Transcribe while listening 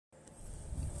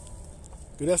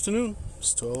Good afternoon.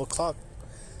 It's 12 o'clock.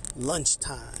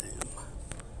 Lunchtime.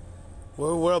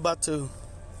 We're about to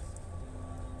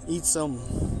eat some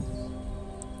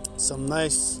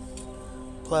nice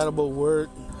palatable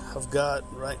word I've got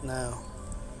right now.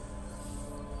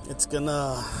 It's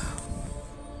gonna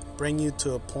bring you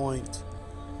to a point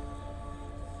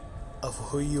of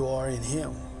who you are in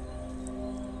Him.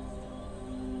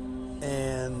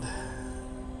 And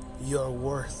you're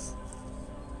worth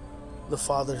the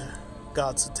Father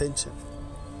God's attention.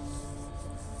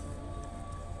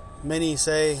 Many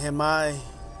say, am I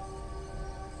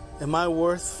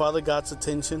worth Father God's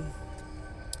attention?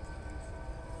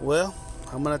 Well,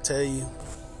 I'm going to tell you,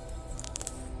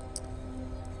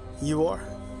 you are.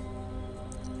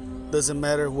 Doesn't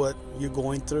matter what you're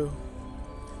going through.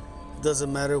 It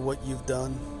doesn't matter what you've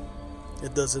done.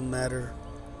 It doesn't matter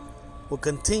what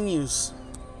continues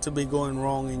to be going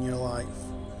wrong in your life.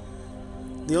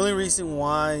 The only reason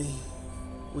why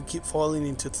we keep falling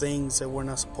into things that we're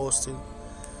not supposed to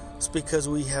is because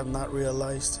we have not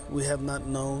realized, we have not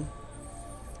known,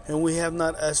 and we have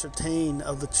not ascertained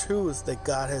of the truth that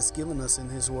God has given us in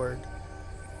His Word.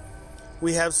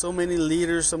 We have so many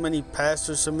leaders, so many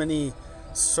pastors, so many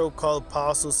so-called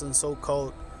apostles and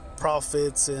so-called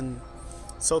prophets and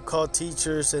so-called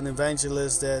teachers and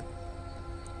evangelists that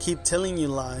keep telling you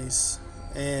lies.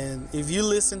 And if you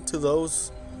listen to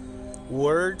those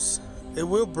words, it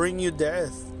will bring you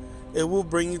death. It will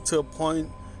bring you to a point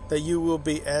that you will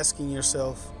be asking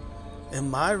yourself,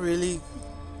 am I really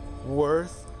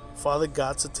worth Father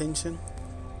God's attention?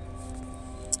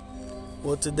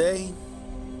 Well, today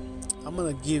I'm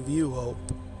going to give you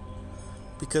hope,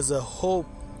 because the hope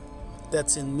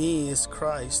that's in me is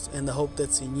Christ, and the hope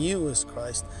that's in you is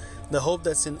Christ. The hope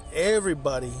that's in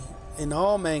everybody, in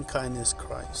all mankind, is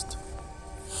Christ.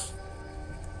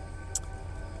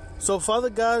 So Father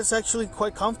God is actually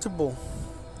quite comfortable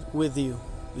with you.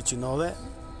 Did you know that?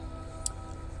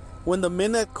 When the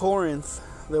men at Corinth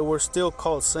that were still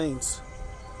called saints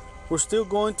were still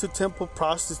going to temple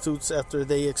prostitutes after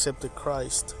they accepted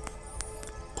Christ,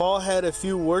 Paul had a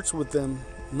few words with them,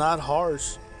 not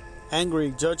harsh,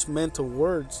 angry, judgmental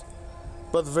words,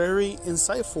 but very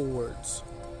insightful words.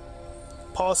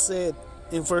 Paul said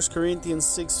in 1 Corinthians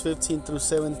 6:15 through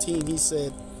 17, he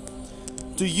said,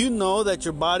 "Do you know that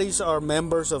your bodies are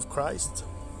members of Christ?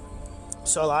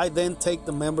 Shall I then take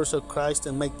the members of Christ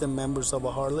and make them members of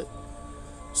a harlot?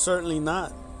 Certainly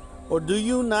not. Or do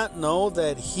you not know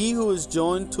that he who is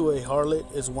joined to a harlot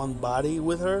is one body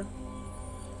with her?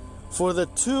 For the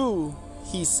two,"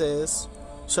 he says,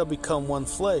 "shall become one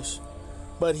flesh.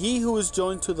 But he who is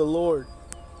joined to the Lord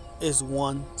is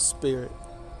one spirit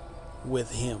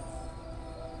with Him."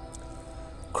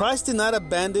 Christ did not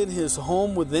abandon His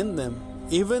home within them,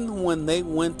 even when they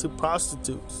went to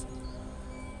prostitutes.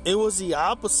 It was the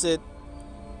opposite.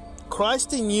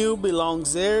 Christ in you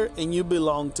belongs there, and you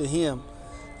belong to Him.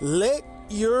 Let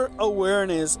your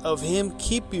awareness of Him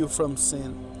keep you from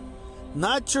sin,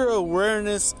 not your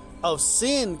awareness of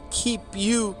sin keep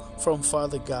you from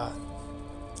Father God.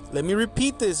 Let me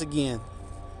repeat this again.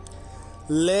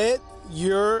 Let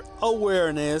your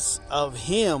awareness of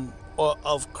Him, or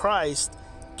of Christ,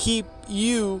 keep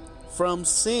you from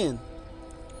sin,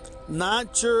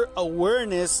 not your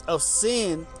awareness of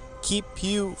sin keep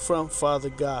you from Father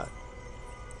God.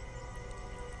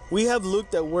 We have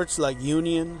looked at words like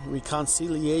union,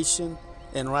 reconciliation,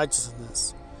 and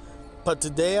righteousness. But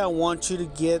today I want you to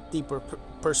get the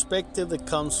perspective that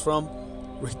comes from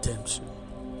redemption.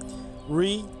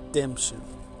 Redemption.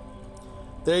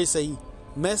 There is a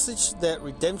message that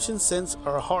redemption sends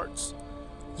our hearts.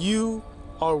 You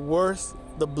are worth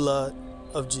the blood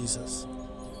of Jesus.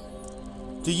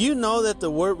 Do you know that the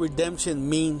word redemption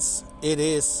means it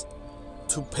is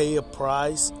to pay a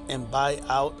price and buy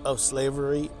out of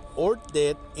slavery or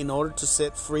debt in order to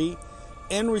set free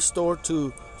and restore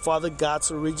to Father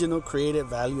God's original created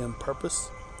value and purpose?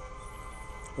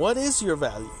 What is your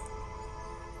value?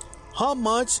 How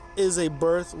much is a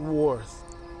birth worth?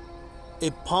 A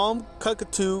palm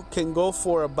cockatoo can go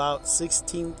for about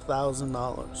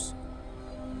 $16,000.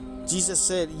 Jesus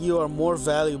said, "You are more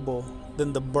valuable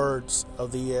than the birds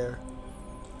of the air."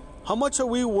 How much are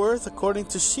we worth according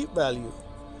to sheep value?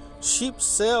 Sheep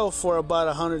sell for about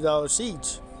 $100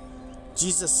 each.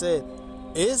 Jesus said,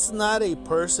 "Is not a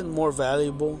person more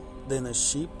valuable than a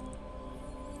sheep?"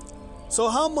 So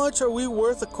how much are we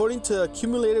worth according to the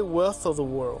accumulated wealth of the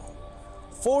world?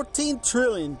 14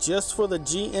 trillion just for the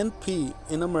GNP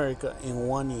in America in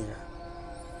 1 year.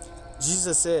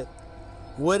 Jesus said,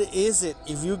 "What is it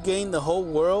if you gain the whole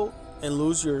world and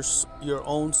lose your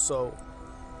own soul?"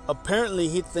 Apparently,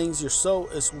 he thinks your soul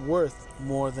is worth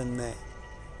more than that.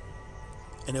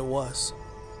 And it was.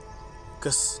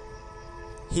 Because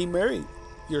He married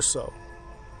your soul.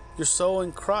 Your soul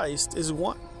in Christ is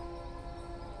one.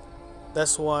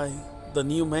 That's why the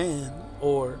new man,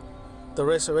 or the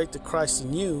resurrected Christ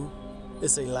in you,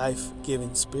 is a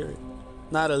life-giving spirit,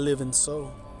 not a living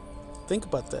soul. Think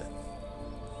about that.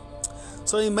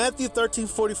 So in Matthew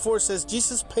 13:44 says,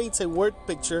 Jesus paints a word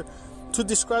picture to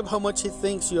describe how much He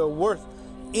thinks you are worth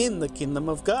in the kingdom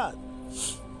of God.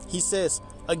 He says,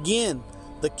 again,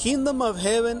 the kingdom of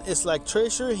heaven is like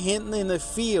treasure hidden in a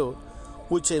field,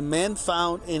 which a man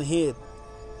found and hid.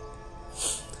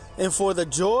 And for the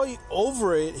joy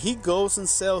over it, he goes and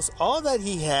sells all that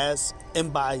he has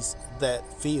and buys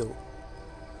that field.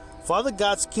 Father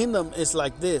God's kingdom is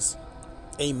like this.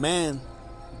 A man,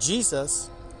 Jesus,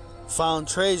 found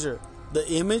treasure, the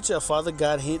image of Father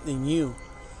God hidden in you,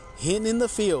 hidden in the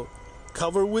field,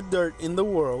 covered with dirt in the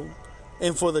world.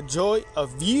 And for the joy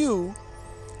of you,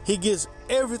 He gives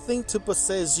everything to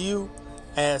possess you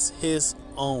as His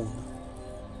own.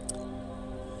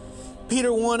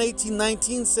 Peter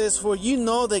 1:18-19 says, for you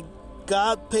know that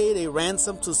God paid a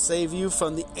ransom to save you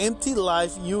from the empty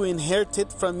life you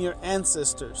inherited from your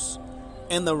ancestors.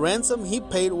 And the ransom He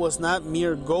paid was not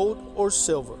mere gold or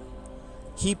silver.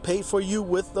 He paid for you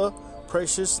with the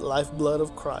precious lifeblood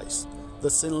of Christ, the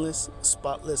sinless,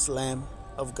 spotless Lamb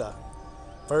of God.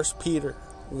 1 Peter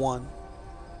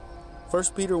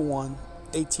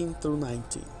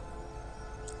 1:18-19.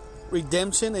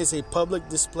 Redemption is a public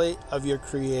display of your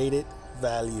created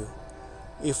value.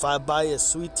 If I buy a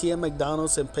sweet tea at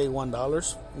McDonald's and pay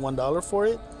 $1 for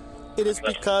it, it is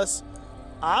because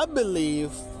I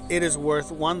believe it is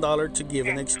worth $1 to give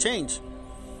in exchange.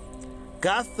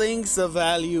 God thinks the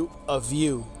value of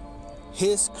you,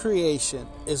 His creation,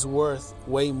 is worth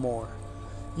way more.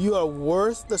 You are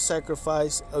worth the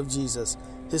sacrifice of Jesus,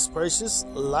 His precious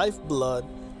lifeblood,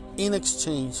 in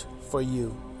exchange for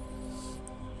you.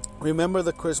 Remember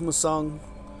the Christmas song,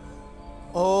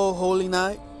 Oh Holy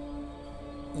Night?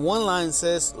 One line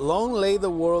says, long lay the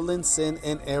world in sin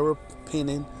and error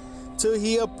pinning, till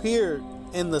He appeared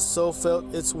and the soul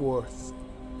felt its worth.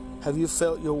 Have you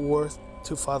felt your worth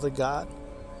to Father God?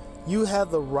 You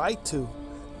have the right to.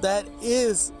 That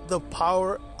is the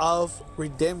power of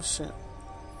redemption.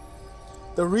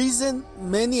 The reason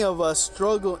many of us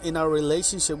struggle in our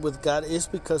relationship with God is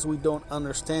because we don't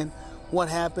understand what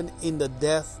happened in the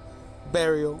death,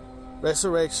 burial,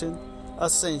 resurrection,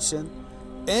 ascension,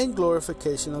 and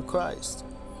glorification of Christ.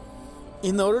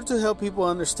 In order to help people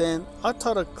understand, I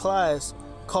taught a class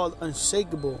called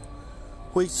Unshakable,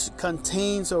 which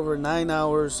contains over 9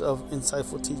 hours of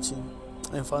insightful teaching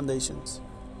and foundations.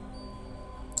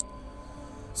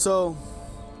 So,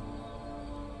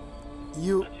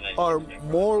 you are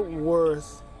more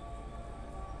worth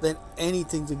than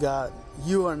anything to God.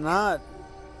 You are not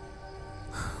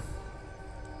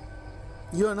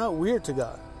weird to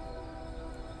God.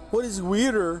 What is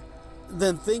weirder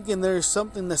than thinking there is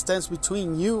something that stands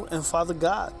between you and Father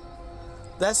God?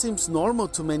 That seems normal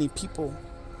to many people,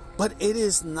 but it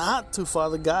is not to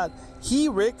Father God. He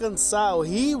reconciled.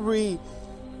 He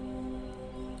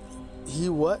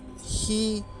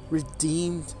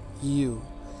redeemed you.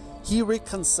 He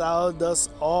reconciled us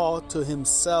all to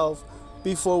Himself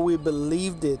before we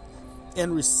believed it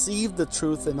and received the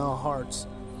truth in our hearts.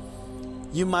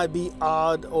 You might be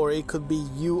odd, or it could be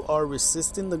you are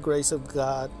resisting the grace of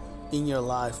God in your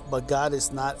life, but God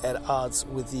is not at odds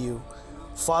with you.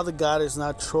 Father God is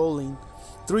not trolling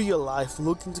through your life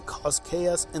looking to cause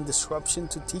chaos and disruption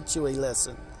to teach you a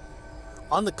lesson.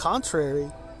 On the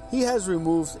contrary, He has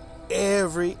removed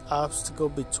every obstacle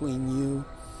between you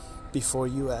before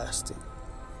you asked Him.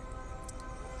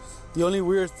 The only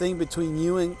weird thing between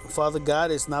you and Father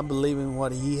God is not believing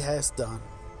what He has done.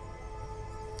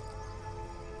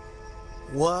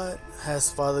 What has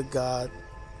Father God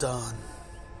done?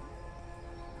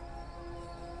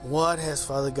 What has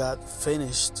Father God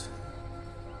finished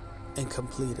and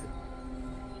completed?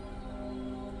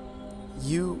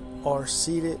 You are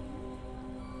seated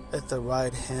at the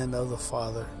right hand of the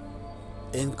Father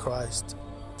in Christ,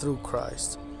 through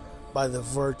Christ, by the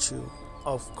virtue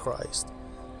of Christ,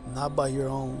 not by your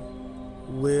own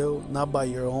will, not by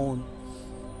your own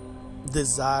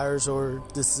desires or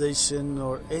decision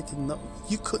or anything. No,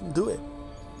 you couldn't do it.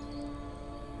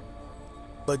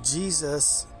 But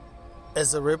Jesus,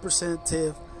 as a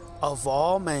representative of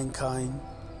all mankind,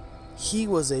 He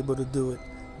was able to do it.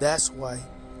 That's why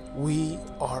we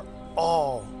are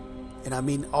all, and I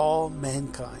mean all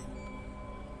mankind,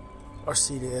 are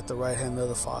seated at the right hand of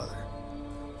the Father.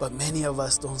 But many of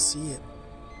us don't see it.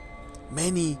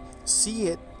 Many see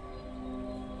it,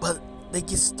 but they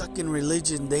get stuck in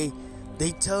religion. They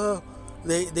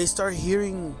they start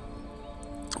hearing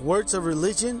words of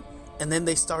religion, and then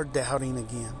they start doubting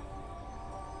again.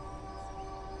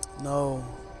 No,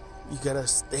 you gotta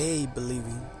stay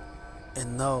believing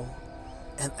and know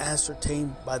and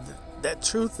ascertain by that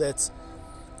truth that's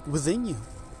within you.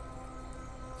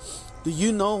 Do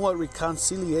you know what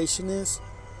reconciliation is?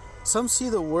 Some see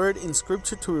the word in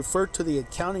Scripture to refer to the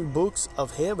accounting books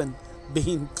of heaven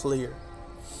being clear,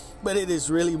 but it is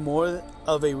really more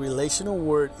of a relational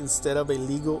word instead of a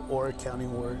legal or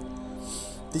accounting word.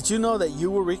 Did you know that you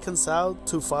were reconciled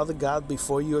to Father God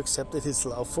before you accepted His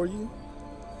love for you?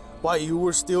 While you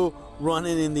were still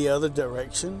running in the other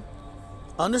direction?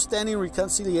 Understanding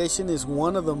reconciliation is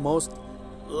one of the most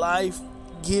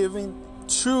life-giving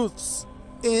truths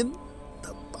in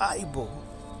the Bible.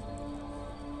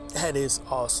 That is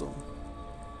awesome.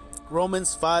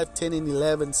 Romans 5:10 and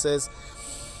 11 says,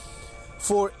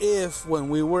 "For if, when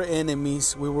we were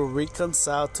enemies, we were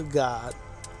reconciled to God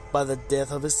by the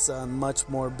death of His Son, much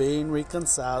more being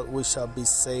reconciled, we shall be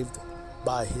saved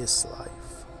by His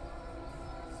life."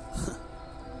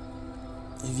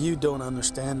 If you don't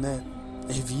understand that,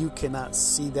 if you cannot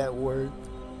see that word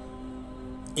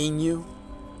in you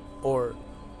or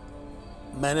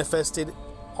manifested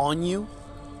on you,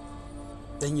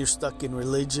 then you're stuck in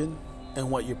religion and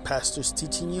what your pastor's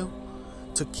teaching you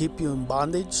to keep you in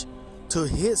bondage to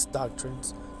his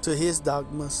doctrines, to his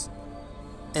dogmas,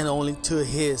 and only to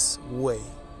his way.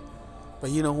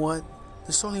 But you know what?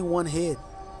 There's only one head.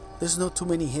 There's no too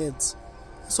many heads.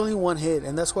 There's only one head,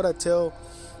 and that's what I tell.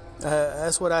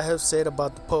 That's what I have said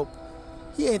about the Pope.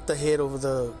 He ain't the head over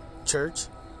the church.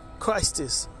 Christ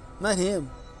is, not him.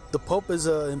 The Pope is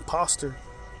an imposter.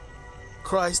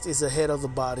 Christ is the head of the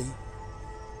body.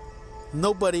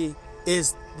 Nobody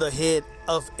is the head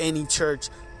of any church.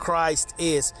 Christ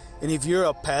is. And if you're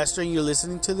a pastor and you're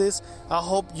listening to this, I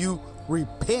hope you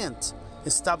repent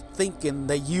and stop thinking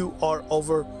that you are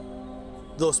over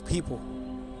those people.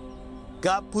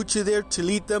 God put you there to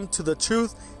lead them to the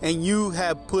truth, and you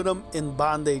have put them in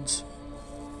bondage.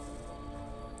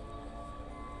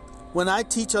 When I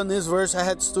teach on this verse, I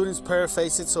had students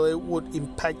paraphrase it so it would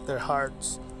impact their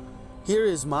hearts. Here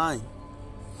is mine.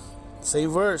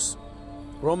 Same verse.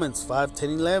 Romans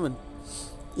 5:10-11.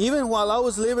 Even while I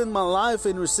was living my life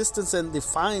in resistance and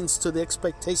defiance to the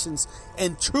expectations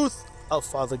and truth of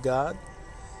Father God,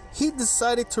 He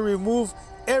decided to remove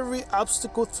every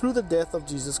obstacle through the death of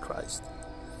Jesus Christ.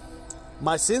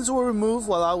 My sins were removed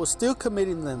while I was still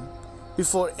committing them,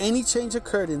 before any change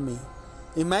occurred in me.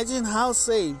 Imagine how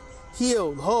saved,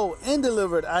 healed, whole, and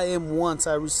delivered I am once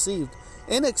I received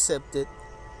and accepted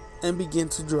and begin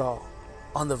to draw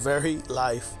on the very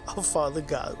life of Father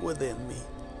God within me.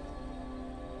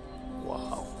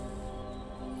 Wow.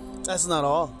 That's not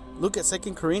all. Look at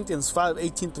 2 Corinthians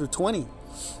 5:18-20.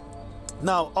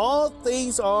 Now all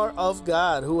things are of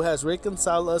God, who has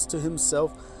reconciled us to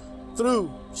Himself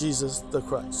through Jesus the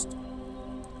Christ,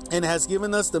 and has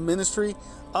given us the ministry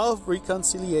of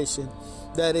reconciliation.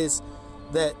 That is,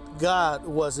 that God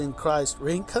was in Christ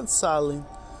reconciling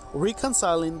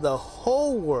the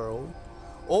whole world,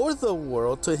 or the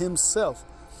world, to Himself,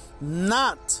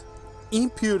 not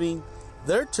imputing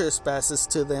their trespasses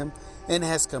to them, and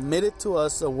has committed to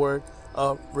us the word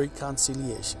of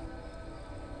reconciliation.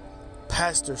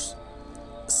 Pastors,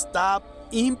 stop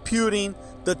imputing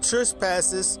the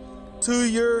trespasses to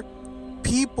your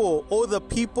people or the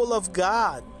people of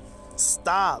God.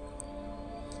 Stop.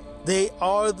 They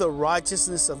are the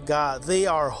righteousness of God. They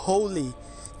are holy,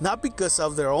 not because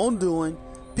of their own doing,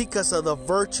 because of the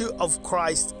virtue of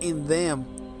Christ in them.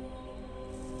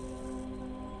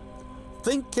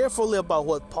 Think carefully about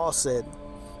what Paul said.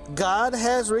 God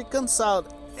has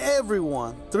reconciled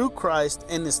everyone through Christ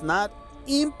and is not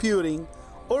imputing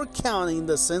or counting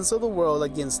the sins of the world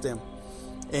against them.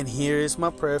 And here is my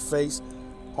paraphrase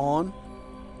on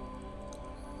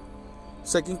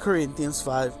 2 Corinthians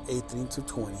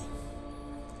 5:18-20.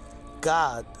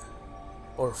 God,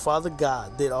 or Father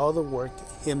God, did all the work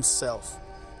Himself.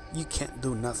 You can't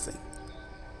do nothing.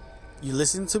 You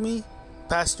listen to me,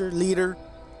 pastor, leader,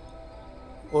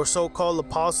 or so-called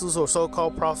apostles, or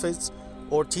so-called prophets,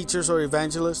 or teachers, or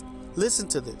evangelists. Listen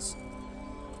to this.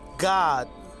 God,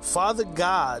 Father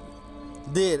God,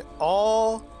 did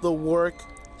all the work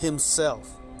Himself.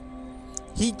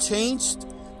 He changed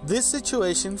this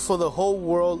situation for the whole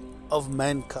world of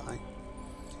mankind.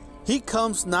 He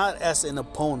comes not as an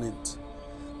opponent,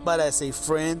 but as a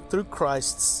friend through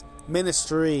Christ's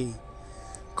ministry.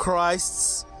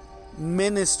 Christ's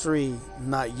ministry,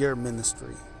 not your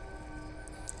ministry.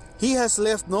 He has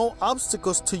left no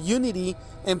obstacles to unity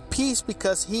and peace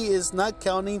because he is not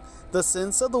counting the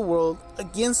sins of the world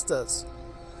against us.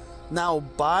 Now,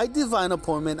 by divine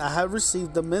appointment, I have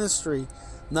received the ministry,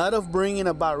 not of bringing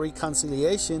about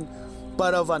reconciliation,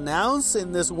 but of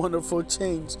announcing this wonderful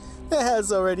change that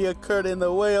has already occurred in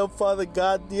the way of Father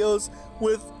God deals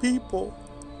with people.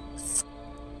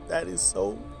 That is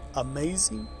so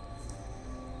amazing.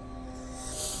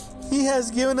 He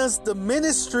has given us the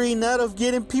ministry not of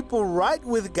getting people right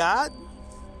with God.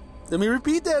 Let me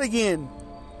repeat that again.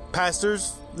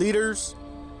 Pastors, leaders,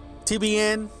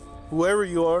 TBN, whoever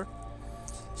you are.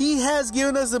 He has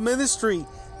given us the ministry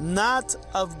not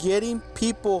of getting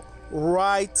people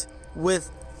right with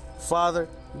Father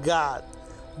God,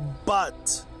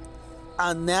 but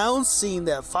announcing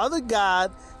that Father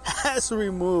God has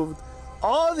removed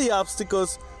all the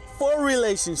obstacles for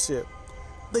relationship.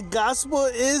 The gospel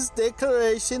is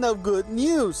declaration of good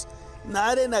news,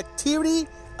 not an activity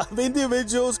of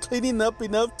individuals cleaning up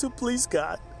enough to please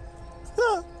God.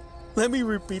 Let me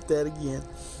repeat that again.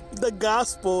 The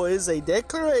gospel is a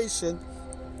declaration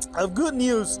of good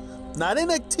news, not an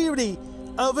activity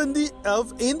of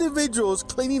individuals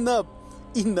cleaning up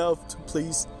enough to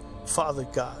please Father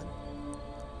God.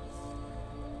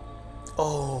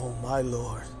 Oh, my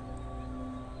Lord.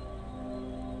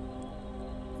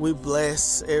 We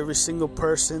bless every single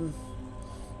person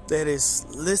that is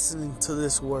listening to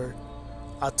this word.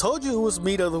 I told you it was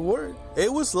meat of the word.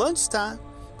 It was lunchtime,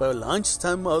 but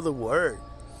lunchtime of the word.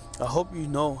 I hope you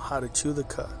know how to chew the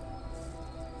cud.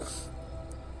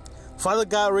 Father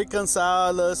God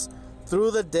reconciled us through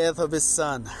the death of his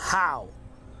son. How?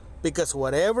 Because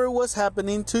whatever was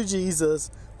happening to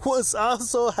Jesus was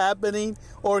also happening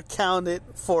or counted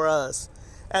for us.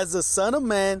 As the Son of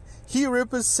Man, he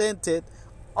represented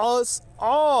us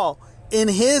all in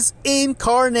his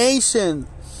incarnation.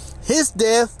 His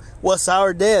death was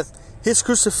our death. His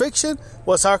crucifixion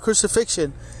was our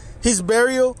crucifixion. His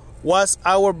burial was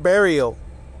our burial.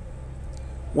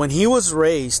 When he was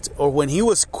raised, or when he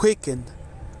was quickened,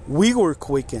 we were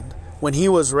quickened. When he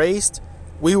was raised,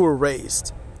 we were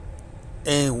raised.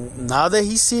 And now that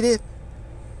he's seated,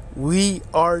 we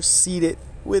are seated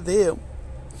with him.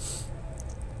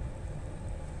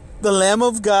 The Lamb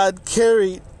of God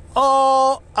carried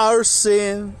all our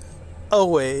sin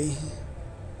away,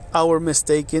 our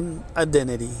mistaken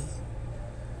identity.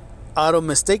 Out of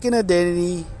mistaken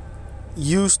identity,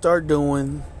 you start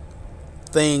doing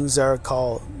things that are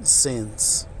called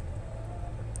sins.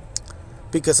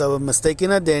 Because of a mistaken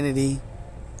identity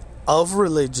of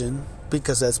religion,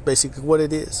 because that's basically what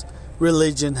it is.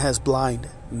 Religion has blinded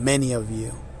many of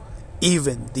you,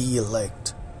 even the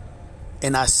elect.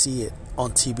 And I see it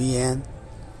on TBN.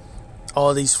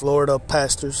 All these Florida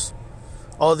pastors,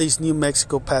 all these New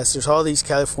Mexico pastors, all these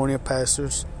California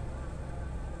pastors.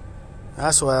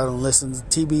 That's why I don't listen to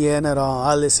TBN at all.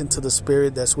 I listen to the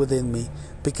spirit that's within me,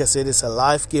 because it is a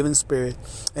life-giving spirit.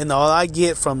 And all I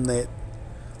get from that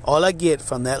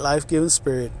life-giving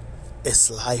spirit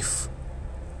is life,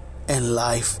 and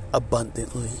life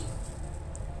abundantly.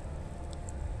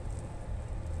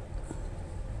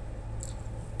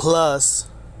 Plus,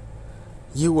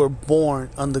 you were born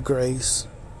under grace.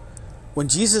 When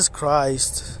Jesus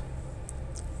Christ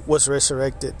was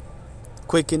resurrected,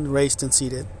 quickened, raised, and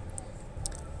seated,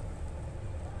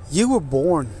 you were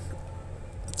born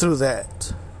through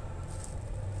that.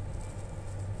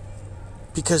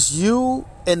 Because you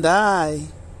and I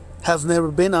have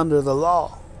never been under the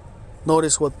law.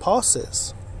 Notice what Paul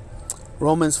says.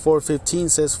 Romans 4:15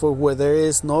 says, "For where there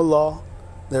is no law,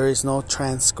 there is no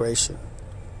transgression."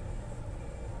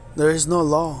 There is no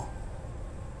law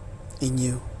in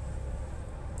you.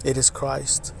 It is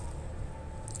Christ.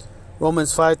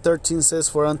 Romans 5:13 says,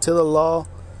 "For until the law,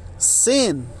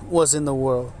 sin was in the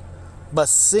world, but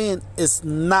sin is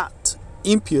not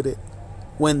imputed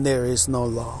when there is no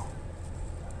law."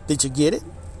 Did you get it?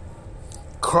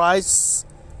 Christ's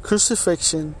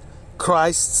crucifixion,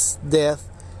 Christ's death,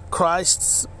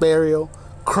 Christ's burial,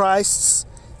 Christ's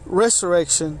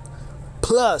resurrection,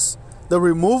 plus the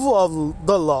removal of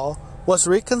the law was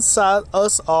reconciled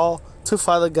us all to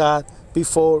Father God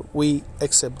before we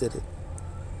accepted it.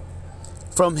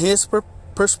 From his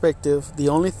perspective, the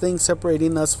only thing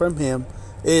separating us from him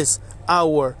is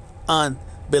our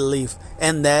unbelief.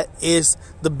 And that is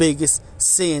the biggest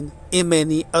sin in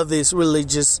many of these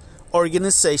religious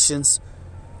organizations.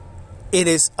 It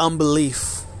is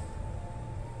unbelief.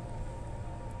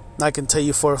 I can tell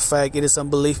you for a fact it is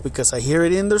unbelief, because I hear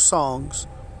it in their songs.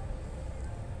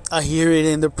 I hear it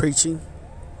in their preaching.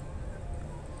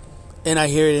 And I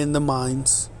hear it in the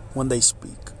minds when they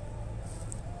speak.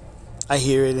 I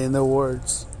hear it in their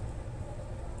words.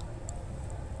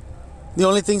 The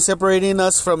only thing separating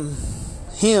us from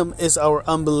Him is our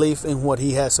unbelief in what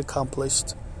He has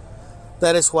accomplished.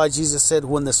 That is why Jesus said,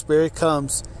 when the Spirit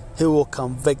comes, He will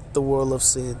convict the world of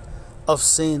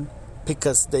sin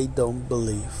because they don't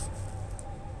believe.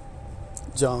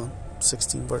 John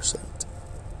 16 verse 8.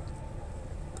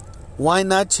 Why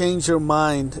not change your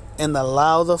mind and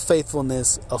allow the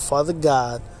faithfulness of Father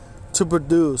God to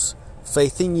produce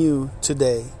faith in you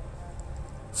today?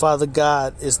 Father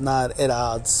God is not at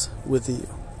odds with you.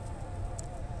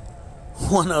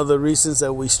 One of the reasons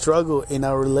that we struggle in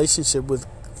our relationship with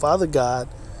Father God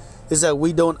is that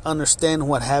we don't understand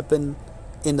what happened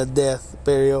in the death,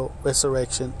 burial,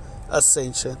 resurrection,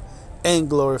 ascension, and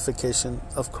glorification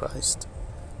of Christ.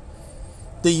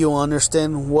 Do you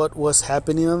understand what was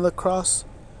happening on the cross?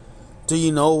 Do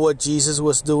you know what Jesus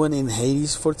was doing in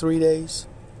Hades for 3 days?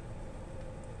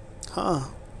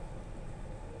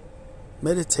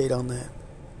 Meditate on that.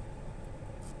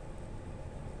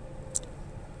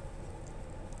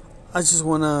 I just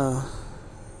want to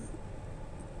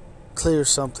clear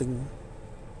something.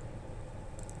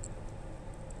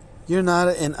 You're not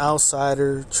an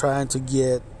outsider trying to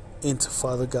get into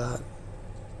Father God.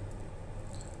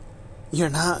 You're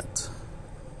not.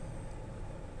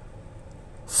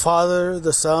 Father,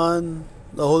 the Son,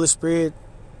 the Holy Spirit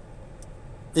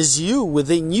is you,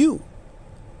 within you.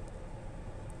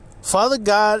 Father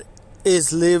God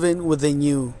is living within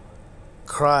you.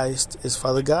 Christ is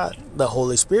Father God. The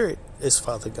Holy Spirit is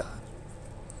Father God.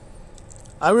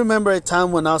 I remember a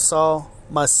time when I saw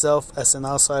myself as an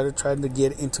outsider trying to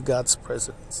get into God's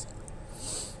presence.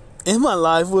 And my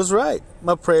life was right.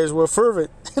 My prayers were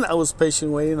fervent, and I was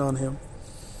patient waiting on Him.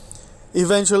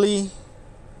 Eventually,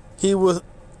 He would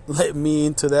let me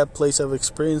into that place of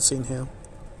experiencing Him.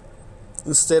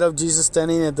 Instead of Jesus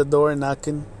standing at the door and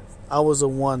knocking, I was the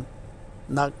one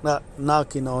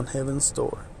knocking on heaven's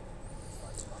door.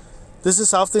 This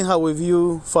is often how we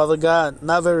view Father God.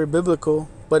 Not very biblical,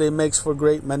 but it makes for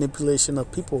great manipulation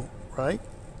of people, right?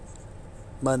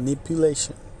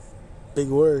 Manipulation. Big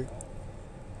word.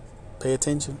 Pay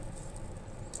attention.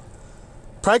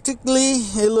 Practically,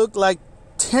 it looked like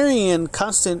tarrying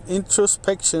constant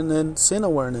introspection and sin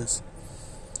awareness.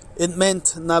 It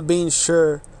meant not being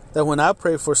sure that when I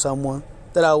prayed for someone,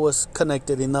 that I was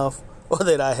connected enough or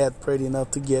that I had prayed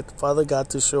enough to get Father God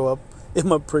to show up in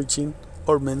my preaching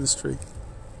or ministry.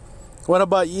 What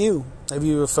about you? Have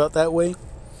you ever felt that way?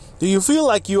 Do you feel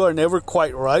like you are never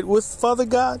quite right with Father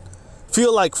God?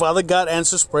 Feel like Father God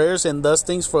answers prayers and does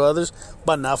things for others,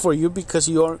 but not for you because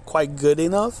you aren't quite good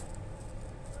enough?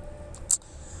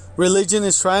 Religion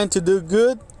is trying to do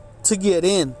good to get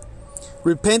in,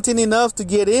 repenting enough to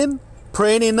get in,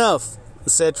 praying enough,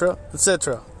 etc.,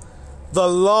 etc. The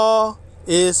law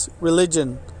is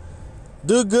religion.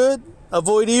 Do good,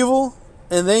 avoid evil,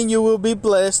 and then you will be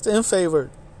blessed and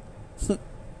favored.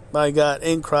 By God,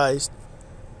 in Christ,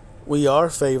 we are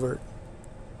favored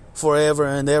forever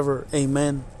and ever.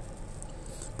 Amen.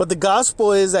 But the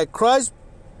gospel is that Christ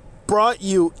brought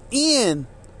you in,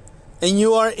 and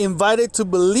you are invited to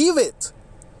believe it.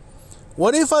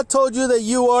 What if I told you that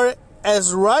you are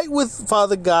as right with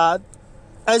Father God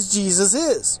as Jesus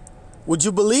is? Would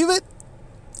you believe it?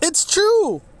 It's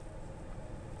true.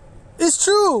 It's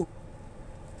true.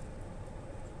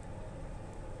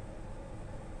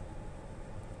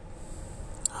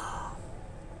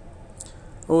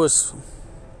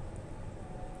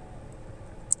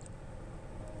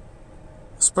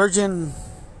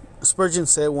 Spurgeon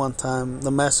said one time,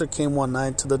 the master came one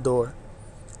night to the door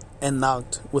and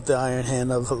knocked with the iron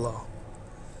hand of the law.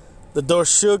 The door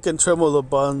shook and trembled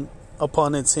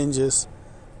upon its hinges,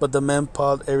 but the man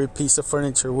piled every piece of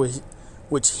furniture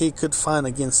which he could find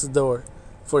against the door,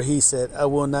 for he said, I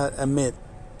will not admit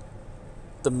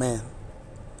the man.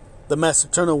 The master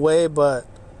turned away, but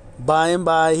by and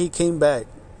by he came back,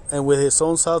 and with his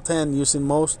own soft hand, using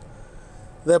most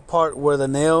that part where the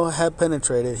nail had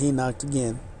penetrated, he knocked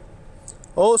again.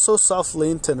 Oh, so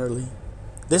softly and tenderly.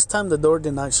 This time the door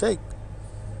did not shake,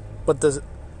 but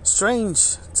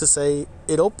strange to say,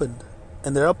 it opened,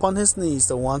 and there upon his knees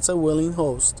the once unwilling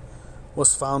host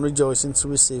was found rejoicing to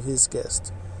receive his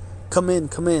guest. Come in,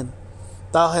 come in.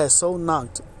 Thou hast so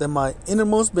knocked that my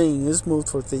innermost being is moved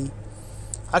for thee.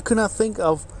 I could not think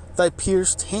of thy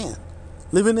pierced hand,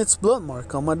 leaving its blood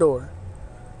mark on my door,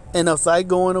 and of thy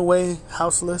going away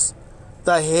houseless,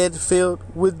 thy head filled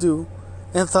with dew,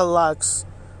 and thy locks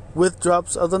with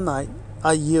drops of the night.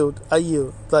 I yield,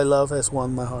 thy love has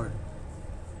won my heart.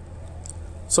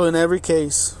 So in every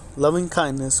case, loving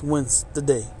kindness wins the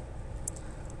day,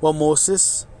 what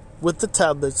Moses with the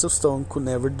tablets of stone could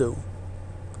never do,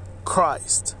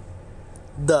 Christ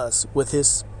does with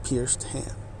his pierced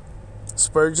hand.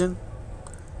 Spurgeon,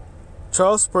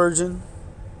 Charles Spurgeon,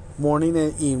 morning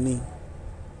and evening.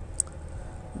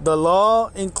 The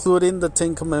law, including the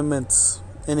Ten Commandments,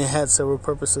 and it had several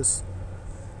purposes.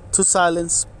 To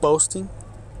silence boasting,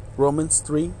 Romans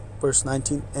 3, verse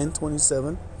 19 and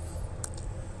 27.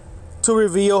 To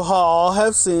reveal how all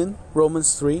have sinned,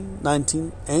 Romans 3,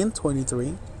 19 and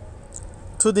 23.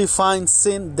 To define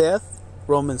sin, death,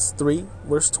 Romans 3,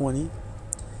 verse 20.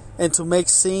 And to make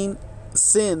sin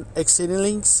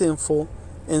exceedingly sinful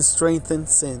and strengthen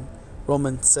sin,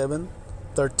 Romans 7,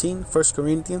 13, 1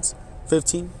 Corinthians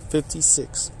 15,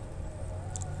 56.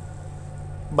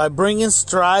 By bringing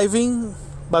striving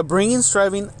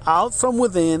out from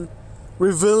within,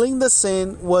 revealing the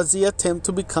sin was the attempt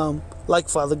to become like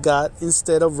Father God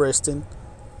instead of resting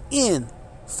in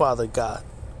Father God,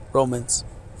 Romans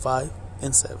 5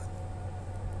 and 7.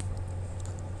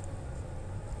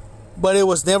 But it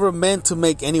was never meant to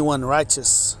make anyone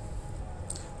righteous.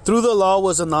 Through the law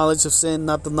was a knowledge of sin,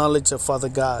 not the knowledge of Father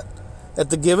God. At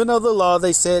the giving of the law,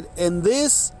 they said, "And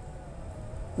this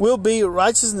will be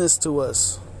righteousness to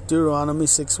us," Deuteronomy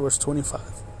 6, verse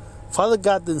 25. Father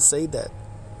God didn't say that.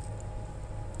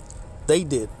 They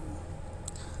did.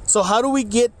 So how do we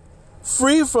get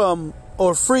free from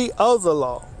or free of the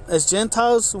law? As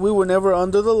Gentiles, we were never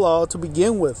under the law to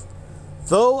begin with.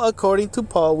 Though, according to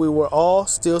Paul, we were all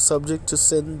still subject to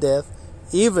sin and death,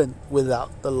 even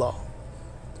without the law.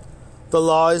 The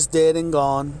law is dead and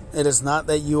gone. It is not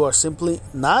that you are simply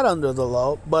not under the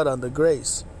law, but under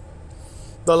grace.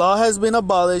 The law has been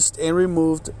abolished and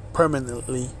removed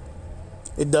permanently.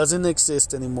 It doesn't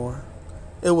exist anymore.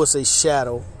 It was a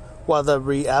shadow, while the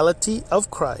reality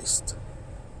of Christ.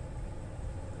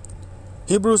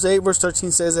 Hebrews 8 verse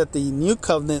 13 says that the new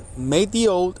covenant made the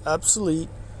old obsolete,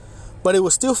 but it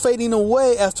was still fading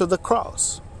away after the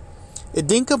cross. It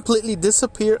didn't completely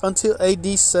disappear until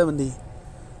AD 70,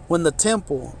 when the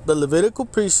temple, the Levitical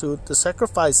priesthood, the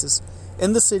sacrifices,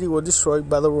 and the city were destroyed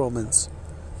by the Romans.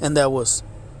 And that was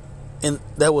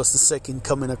the second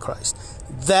coming of Christ.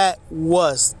 That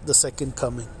was the second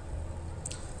coming.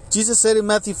 Jesus said in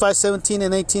Matthew 5:17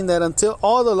 and 18 that until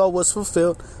all the law was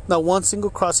fulfilled, not one single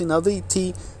crossing of the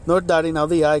T nor dotting of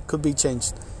the I could be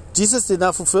changed. Jesus did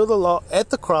not fulfill the law at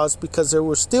the cross because there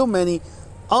were still many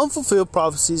unfulfilled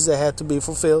prophecies that had to be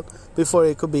fulfilled before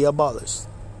it could be abolished.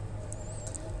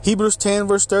 Hebrews 10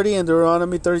 verse 30 and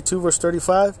Deuteronomy 32 verse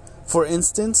 35, for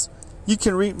instance, you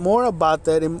can read more about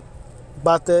that.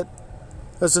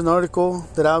 There's an article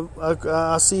that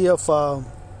I'll see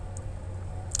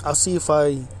if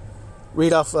I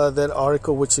read off that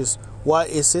article, which is why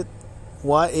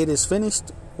it is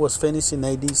finished was finished in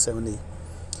AD 70.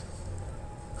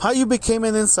 How you became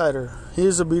an insider.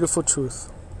 Here's a beautiful truth.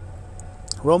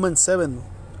 Romans 7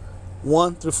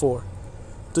 1 through 4.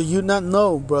 Do you not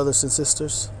know, brothers and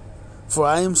sisters, for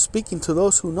I am speaking to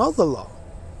those who know the law,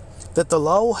 that the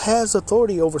law has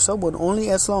authority over someone only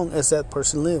as long as that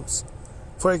person lives?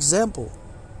 For example,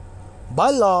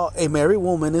 by law, a married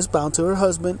woman is bound to her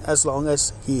husband as long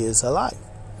as he is alive.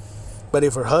 But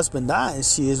if her husband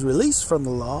dies, she is released from the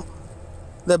law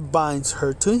that binds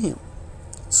her to him.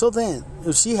 So then,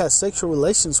 if she has sexual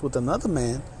relations with another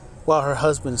man while her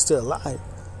husband is still alive,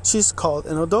 she is called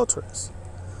an adulteress.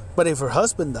 But if her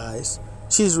husband dies,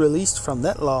 she is released from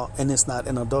that law and is not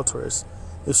an adulteress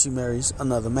if she marries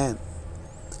another man.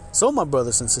 So, my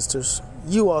brothers and sisters,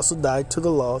 you also died to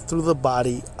the law through the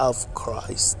body of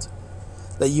Christ,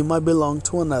 that you might belong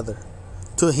to another,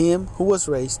 to him who was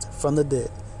raised from the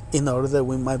dead, in order that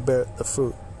we might bear the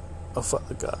fruit of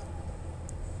Father God.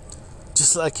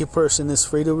 Just like a person is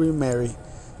free to remarry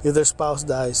if their spouse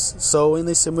dies, so in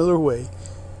a similar way,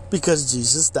 because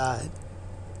Jesus died,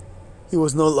 he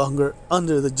was no longer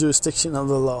under the jurisdiction of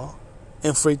the law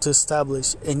and free to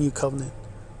establish a new covenant.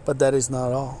 But that is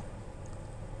not all.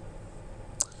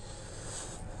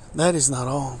 That is not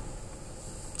all.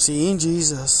 See, in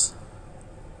Jesus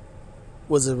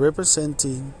was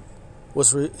representing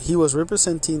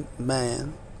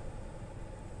mankind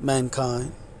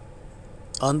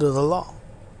under the law.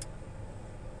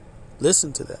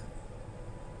 Listen to that.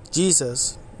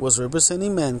 Jesus was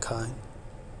representing mankind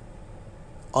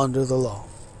under the law.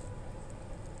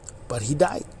 But he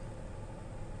died.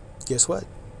 Guess what?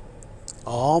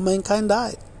 All mankind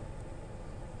died.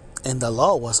 And the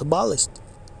law was abolished.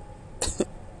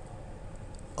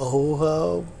 Oh,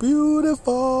 how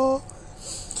beautiful.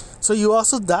 So you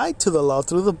also died to the law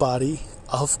through the body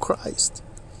of Christ.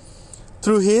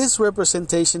 Through his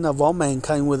representation of all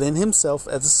mankind within himself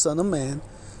as the Son of Man,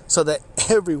 so that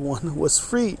everyone was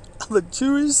free of the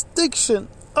jurisdiction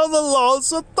of the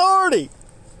law's authority.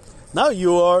 Now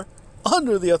you are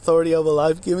under the authority of a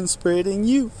life-giving Spirit in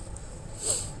you.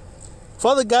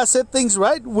 Father God set things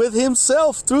right with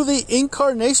Himself through the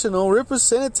incarnational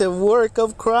representative work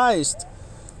of Christ.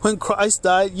 When Christ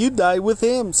died, you died with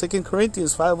Him. 2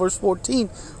 Corinthians 5 verse 14.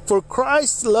 For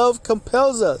Christ's love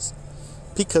compels us,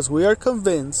 because we are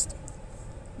convinced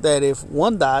that if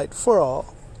one died for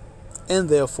all, and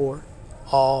therefore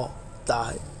all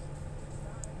died.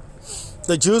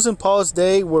 The Jews in Paul's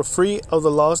day were free of the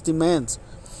law's demands,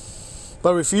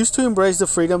 but refused to embrace the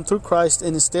freedom through Christ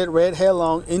and instead ran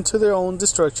headlong into their own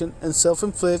destruction and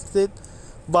self-inflicted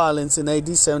violence in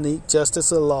AD 70, just as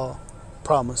the law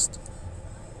promised.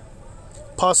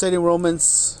 Paul said in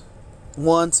Romans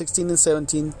 1:16 and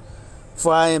 17,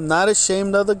 For I am not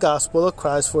ashamed of the gospel of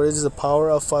Christ, for it is the power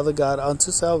of Father God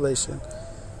unto salvation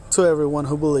to everyone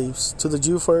who believes, to the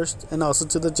Jew first, and also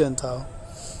to the Gentile.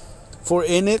 For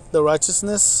in it the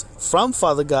righteousness from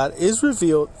Father God is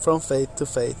revealed from faith to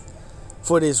faith.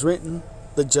 For it is written,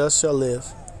 the just shall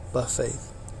live by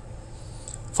faith.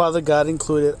 Father God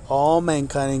included all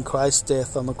mankind in Christ's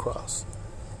death on the cross.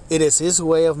 It is His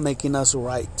way of making us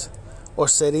right, or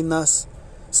setting us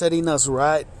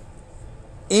right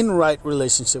in right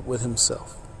relationship with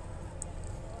Himself.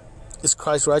 Is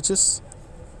Christ righteous?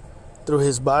 Through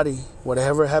His body,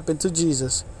 whatever happened to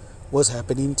Jesus was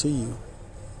happening to you.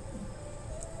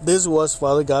 This was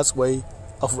Father God's way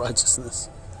of righteousness.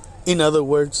 In other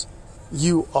words,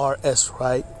 you are as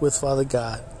right with Father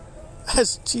God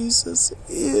as Jesus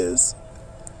is.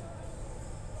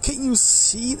 Can you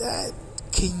see that?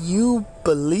 Can you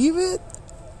believe it?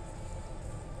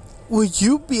 Will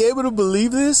you be able to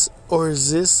believe this? Or are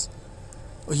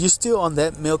you still on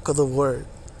that milk of the word?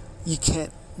 You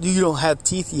don't have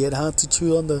teeth yet, huh? To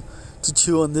chew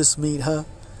on this meat, huh?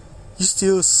 You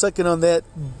still sucking on that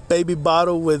baby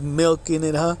bottle with milk in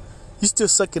it, huh? You still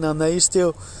sucking on that. You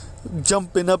still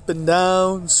jumping up and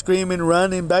down, screaming,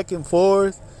 running back and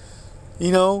forth.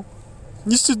 You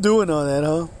still doing all that,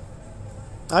 huh?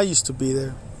 I used to be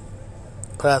there.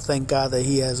 But I thank God that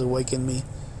He has awakened me.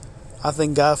 I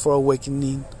thank God for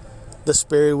awakening the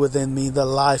spirit within me, the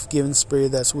life-giving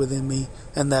spirit that's within me.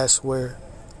 And that's where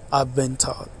I've been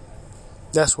taught.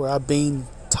 That's where I've been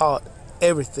taught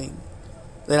everything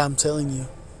that I'm telling you.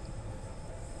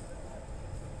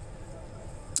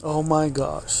 Oh my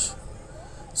gosh.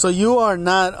 So you are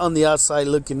not on the outside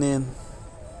looking in.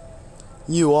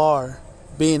 You are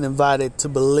being invited to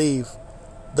believe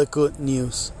the good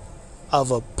news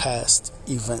of a past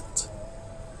event.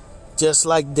 Just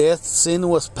like death, sin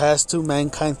was passed to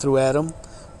mankind through Adam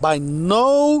by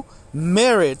no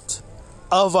merit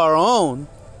of our own.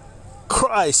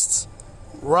 Christ's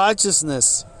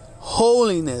righteousness,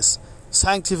 holiness,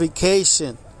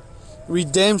 sanctification,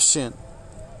 redemption,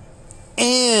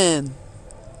 and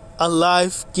a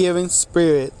life-giving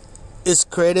spirit is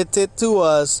credited to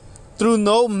us through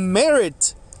no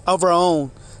merit of our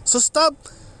own. So stop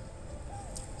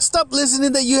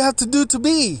listening that you have to do to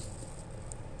be.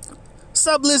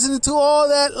 Stop listening to all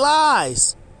that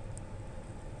lies.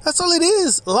 That's all it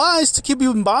is. Lies to keep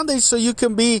you in bondage so you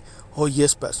can be, oh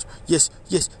yes, Pastor. Yes,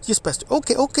 Pastor.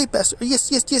 Okay, Pastor.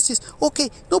 Yes. Okay,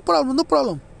 no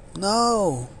problem.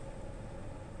 No.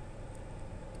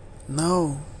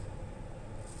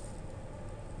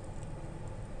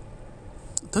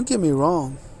 Don't get me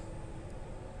wrong.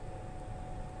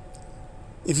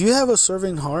 If you have a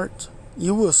serving heart,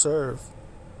 you will serve.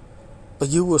 But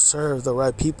you will serve the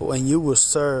right people, and you will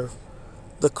serve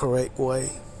the correct way.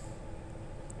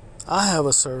 I have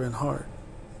a servant heart.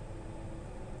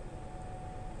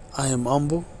 I am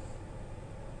humble,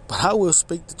 but I will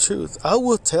speak the truth. I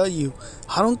will tell you,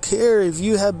 I don't care if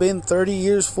you have been 30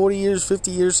 years, 40 years,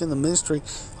 50 years in the ministry.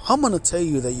 I'm going to tell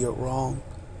you that you're wrong,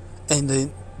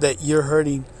 and that you're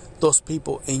hurting those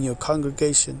people in your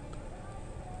congregation.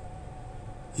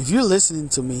 If you're listening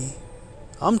to me,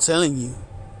 I'm telling you,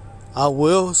 I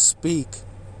will speak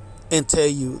and tell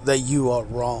you that you are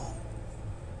wrong.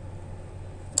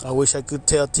 I wish I could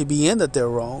tell TBN that they're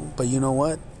wrong, but you know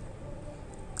what?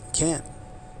 I can't.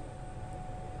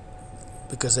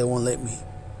 Because they won't let me.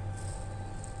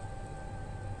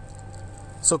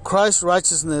 So Christ's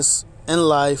righteousness and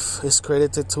life is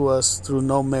credited to us through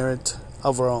no merit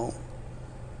of our own.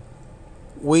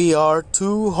 We are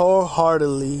to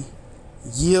wholeheartedly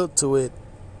yield to it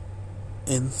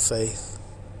in faith.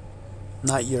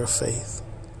 Not your faith.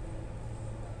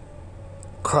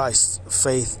 Christ's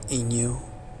faith in you.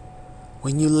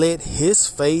 When you let His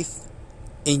faith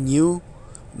in you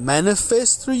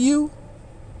manifest through you,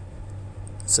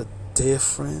 it's a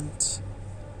different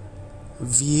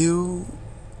view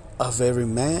of every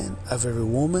man, of every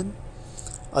woman,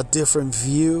 a different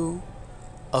view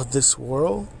of this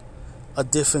world, a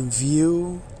different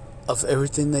view of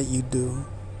everything that you do.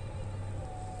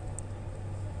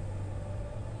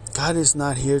 God is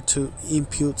not here to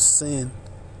impute sin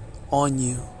on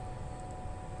you.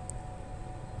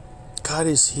 God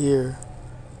is here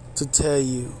to tell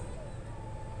you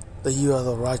that you are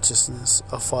the righteousness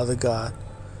of Father God,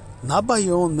 not by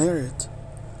your own merit,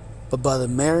 but by the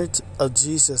merit of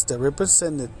Jesus that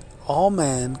represented all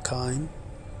mankind,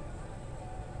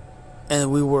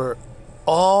 and we were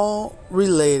all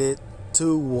related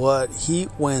to what he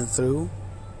went through.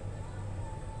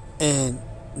 And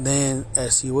then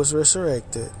as he was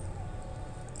resurrected,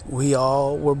 we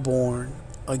all were born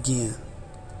again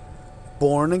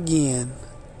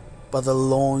by the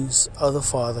loins of the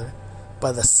Father,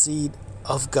 by the seed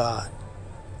of God,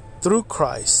 through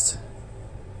Christ.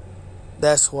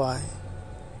 That's why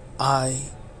I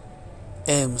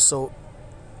am so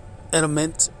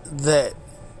adamant that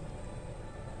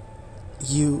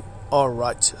you are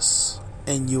righteous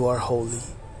and you are holy.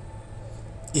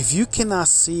 If you cannot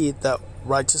see that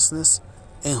righteousness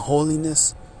and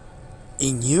holiness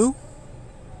in you,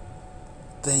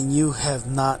 then you have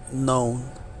not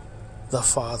known the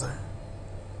Father.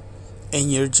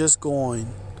 And you're just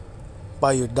going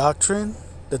by your doctrine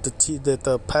that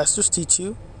the pastors teach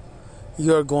you.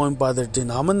 You are going by their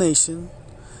denomination.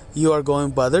 You are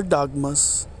going by their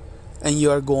dogmas. And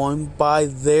you are going by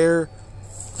their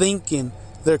thinking,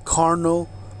 their carnal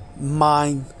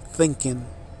mind thinking.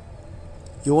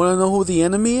 You want to know who the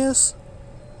enemy is?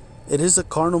 It is a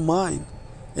carnal mind.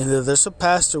 And if there's a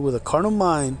pastor with a carnal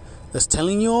mind that's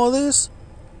telling you all this,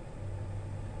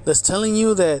 that's telling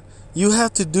you that you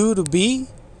have to do to be,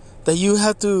 that you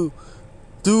have to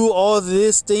do all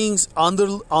these things under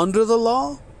the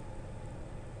law,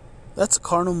 that's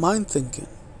carnal mind thinking.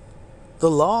 The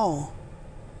law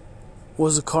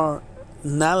was a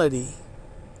carnality,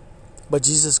 but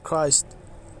Jesus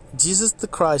the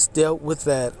Christ dealt with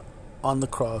that on the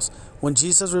cross. When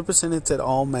Jesus represented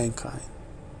all mankind,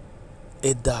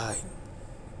 it died.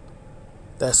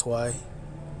 That's why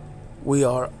we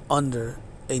are under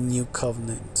a new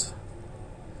covenant.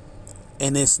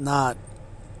 And it's not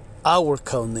our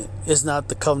covenant. It's not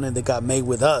the covenant that God made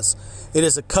with us. It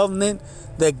is a covenant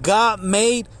that God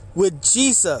made with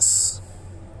Jesus.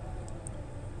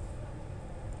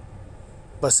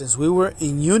 But since we were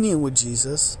in union with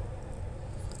Jesus,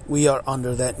 we are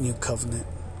under that new covenant,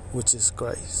 which is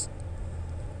grace.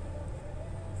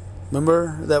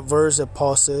 Remember that verse that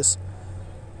Paul says,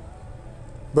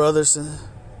 brothers,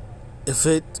 if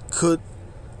it could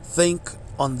think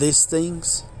on these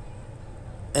things,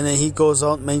 and then he goes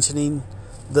on mentioning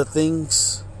the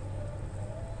things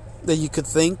that you could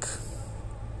think.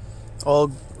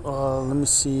 Let me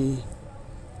see.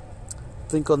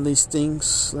 Think on these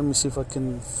things. Let me see if I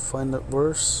can find that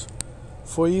verse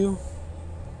for you.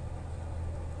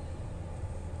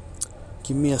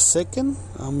 Give me a second.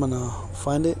 I'm gonna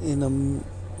find it in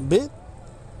a bit.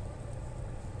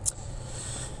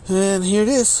 And here it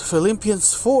is,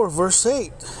 Philippians 4 verse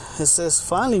 8. It says,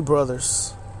 finally,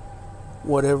 brothers,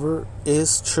 whatever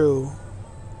is true,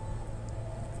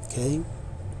 okay,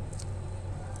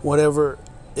 whatever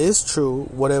is true,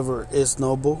 whatever is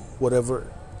noble,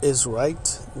 whatever is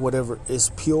right, whatever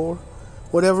is pure,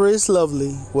 whatever is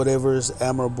lovely, whatever is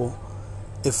admirable,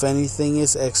 if anything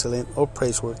is excellent or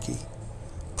praiseworthy,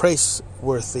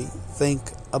 think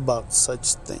about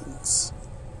such things.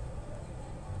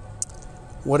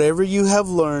 Whatever you have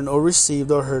learned or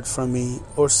received or heard from me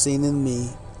or seen in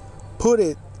me, put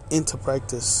it into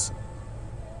practice,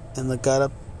 and the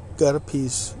God of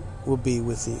peace will be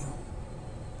with you.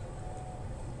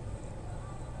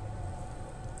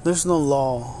 There's no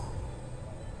law.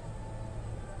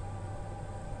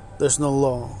 There's no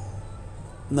law,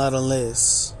 not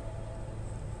unless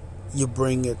you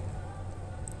bring it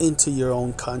into your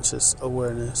own conscious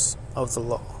awareness of the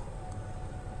law.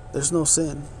 There's no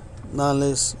sin, not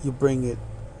unless you bring it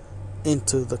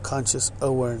into the conscious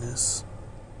awareness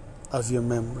of your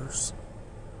members.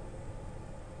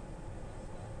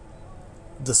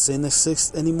 Does sin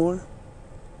exist anymore?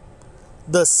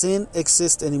 Does sin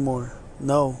exist anymore?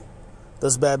 No.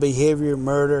 Does bad behavior,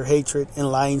 murder, hatred,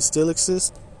 and lying still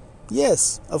exist?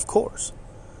 Yes, of course.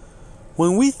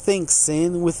 When we think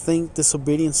sin, we think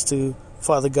disobedience to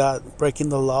Father God, breaking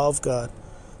the law of God,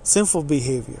 sinful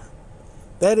behavior.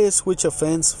 That is which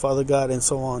offends Father God and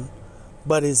so on.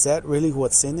 But is that really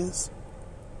what sin is?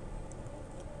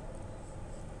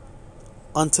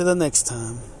 Until the next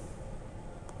time,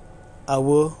 I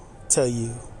will tell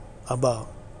you about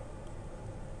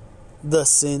does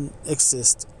sin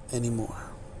exist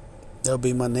anymore. That'll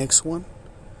be my next one.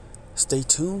 Stay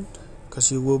tuned because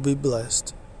you will be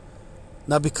blessed.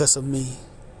 Not because of me,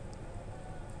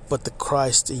 but the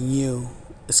Christ in you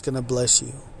is going to bless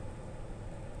you.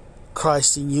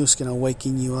 Christ in you is going to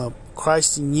waken you up.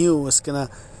 Christ in you is going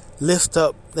to lift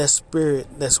up that spirit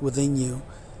that's within you.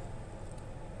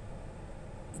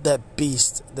 That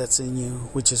beast that's in you,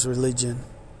 which is religion.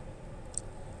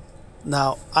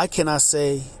 Now, I cannot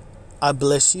say I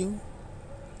bless you,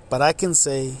 but I can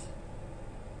say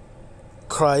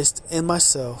Christ and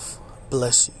myself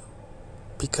bless you,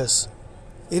 because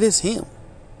it is Him.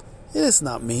 It is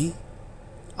not me.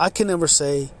 I can never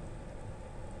say,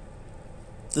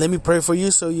 let me pray for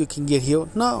you so you can get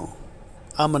healed. No.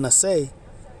 I'm going to say,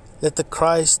 let the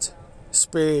Christ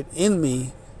Spirit in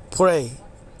me pray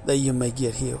that you may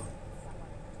get healed.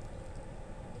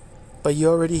 But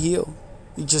you're already healed.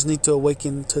 You just need to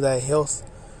awaken to that health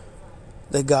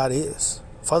that God is.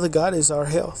 Father God is our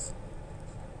health.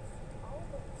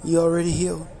 You're already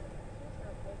healed.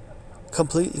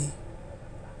 Completely.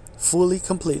 Fully,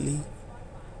 completely.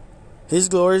 His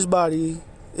glorious body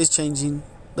is changing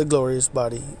the glorious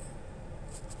body.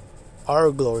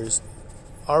 Our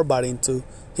body into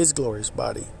His glorious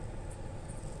body.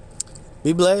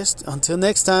 Be blessed. Until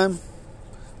next time,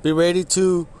 be ready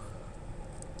to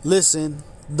listen.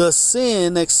 Does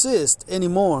sin exist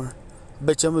anymore? I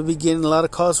bet you I'm going to be getting a lot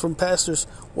of calls from pastors.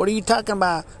 What are you talking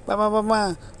about? Blah, blah, blah,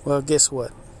 blah. Well, guess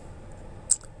what?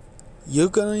 You're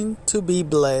going to be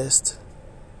blessed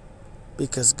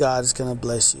because God is going to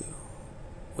bless you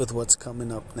with what's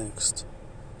coming up next.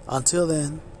 Until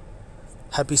then,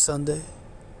 happy Sunday.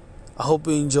 I hope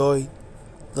you enjoyed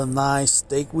the nice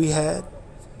steak we had.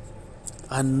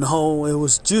 I know it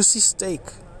was juicy steak,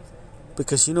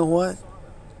 because you know what?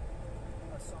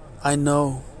 I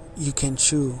know you can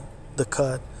chew the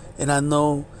cud, and I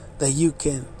know that you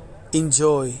can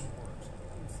enjoy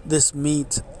this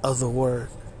meat of the Word,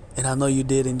 and I know you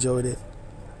did enjoy it,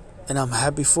 and I'm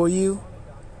happy for you.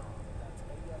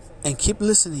 And keep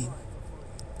listening.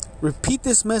 Repeat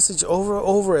this message over and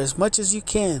over as much as you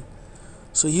can,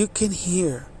 so you can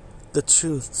hear the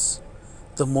truths.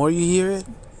 The more you hear it,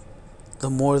 the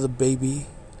more the baby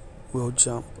will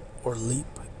jump or leap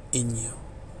in you.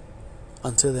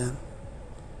 Until then,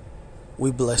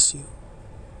 we bless you.